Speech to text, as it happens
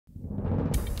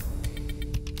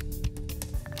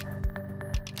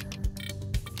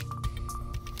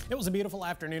It was a beautiful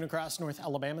afternoon across North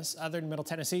Alabama, southern Middle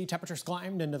Tennessee. Temperatures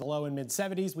climbed into the low and mid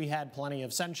 70s. We had plenty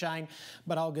of sunshine,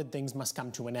 but all good things must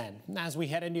come to an end. As we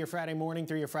head into your Friday morning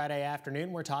through your Friday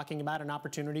afternoon, we're talking about an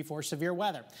opportunity for severe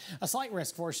weather. A slight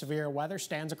risk for severe weather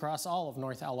stands across all of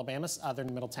North Alabama,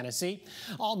 southern Middle Tennessee.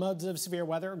 All modes of severe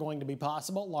weather are going to be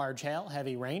possible: large hail,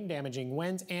 heavy rain, damaging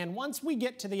winds, and once we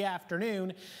get to the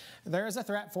afternoon, there is a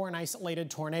threat for an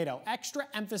isolated tornado. Extra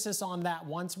emphasis on that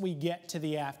once we get to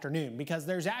the afternoon, because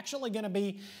there's actually going to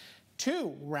be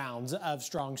two rounds of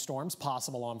strong storms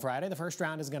possible on Friday. The first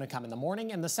round is going to come in the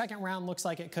morning, and the second round looks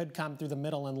like it could come through the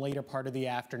middle and later part of the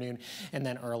afternoon and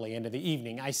then early into the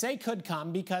evening. I say could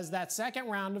come because that second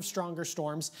round of stronger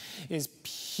storms is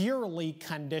purely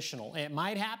conditional. It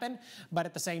might happen, but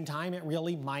at the same time, it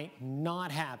really might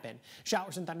not happen.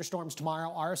 Showers and thunderstorms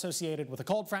tomorrow are associated with a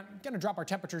cold front. Going to drop our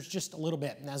temperatures just a little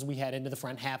bit as we head into the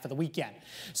front half of the weekend.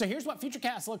 So here's what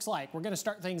Futurecast looks like. We're going to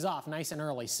start things off nice and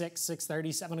early, 6,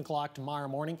 6:30, 7 o'clock tomorrow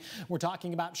morning. We're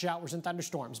talking about showers and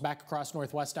thunderstorms back across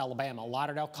northwest Alabama,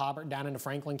 Lauderdale, Cobbart, down into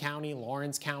Franklin County,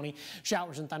 Lawrence County.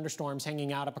 Showers and thunderstorms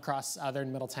hanging out up across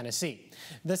southern Middle Tennessee.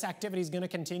 This activity is going to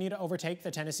continue to overtake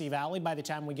the Tennessee Valley by the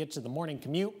time we get to the morning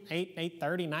commute, 8,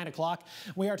 8:30, 9 o'clock.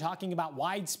 We are talking about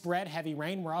widespread heavy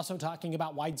rain. We're also talking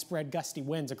about widespread gusty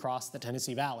winds across the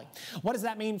Tennessee Valley. What does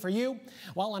that mean for you?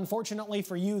 Well, unfortunately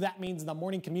for you, that means the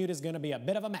morning commute is going to be a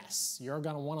bit of a mess. You're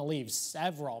going to want to leave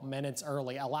several minutes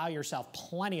early. Allow yourself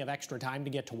plenty of extra time to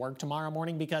get to work tomorrow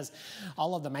morning, because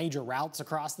all of the major routes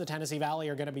across the Tennessee Valley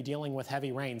are going to be dealing with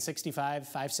heavy rain. 65,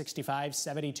 565,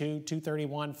 72,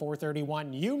 231,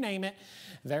 431, you name it,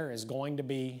 there is going to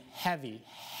be heavy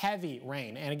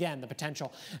rain. And again, the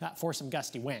potential for some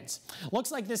gusty winds.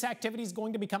 Looks like this activity is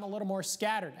going to become a little more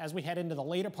scattered as we head into the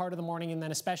later part of the morning, and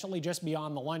then especially just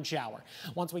beyond the lunch hour.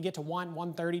 Once we get to 1,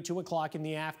 1:30, 2 o'clock in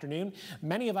the afternoon,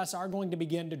 many of us are going to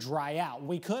begin to dry out.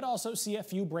 We could also see a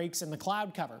few breaks in the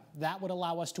cloud cover. That would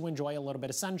allow us to enjoy a little bit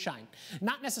of sunshine.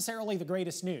 Not necessarily the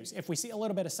greatest news. If we see a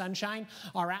little bit of sunshine,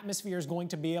 our atmosphere is going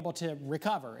to be able to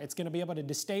recover. It's going to be able to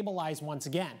destabilize once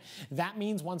again. That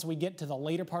means once we get to the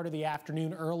later part of the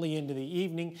afternoon, early into the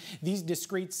evening, these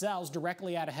discrete cells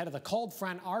directly out ahead of the cold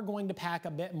front are going to pack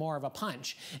a bit more of a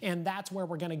punch. And that's where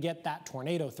we're going to get that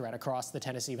tornado threat across the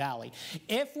Tennessee Valley.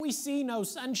 If we see no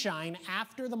sunshine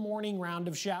after the morning round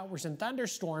of showers and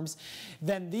thunderstorms,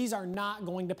 then these are not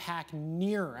going to pack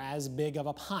near as big of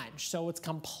a punch. So it's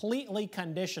completely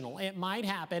conditional. It might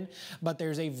happen, but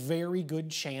there's a very good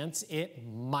chance it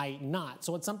might not.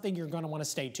 So it's something you're going to want to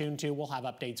stay tuned to. We'll have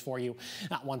updates for you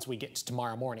once we get to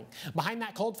tomorrow morning. Behind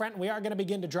that cold front, we are going to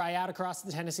begin to dry out across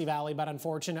the Tennessee Valley, but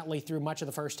unfortunately through much of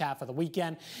the first half of the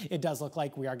weekend, it does look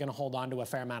like we are going to hold on to a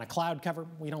fair amount of cloud cover.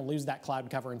 We don't lose that cloud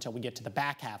cover until we get to the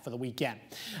back half of the weekend.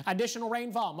 Additional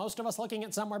rainfall, most of us looking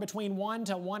at somewhere between 1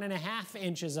 to 1.5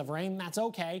 inches of rain. That's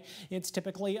okay. It's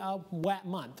typically a wet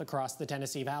month across the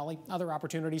Tennessee Valley. Other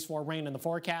opportunities for rain in the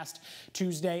forecast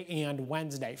Tuesday and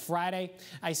Wednesday. Friday,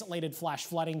 isolated flash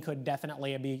flooding could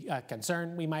definitely be a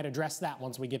concern. We might address that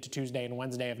once we get to Tuesday and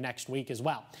Wednesday of next week as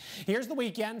well. Here's the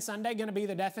weekend. Sunday going to be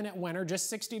the definite winner. Just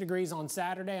 60 degrees on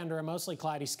Saturday under a mostly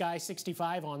cloudy sky.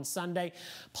 65 on Sunday.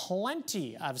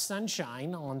 Plenty of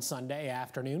sunshine on Sunday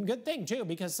afternoon. Good thing too,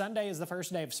 because Sunday is the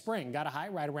first day of spring. Got a high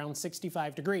right around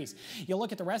 65 degrees. You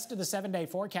look at the rest of the 7-day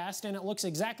forecast and it looks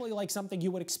exactly like something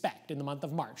you would expect in the month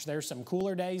of March. There's some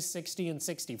cooler days, 60 and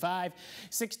 65,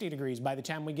 60 degrees by the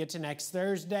time we get to next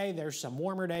Thursday. There's some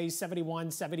warmer days,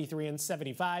 71, 73, and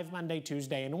 75 Monday,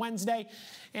 Tuesday, and Wednesday.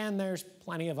 And there's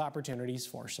plenty of opportunities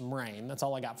for some rain. That's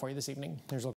all I got for you this evening. Here's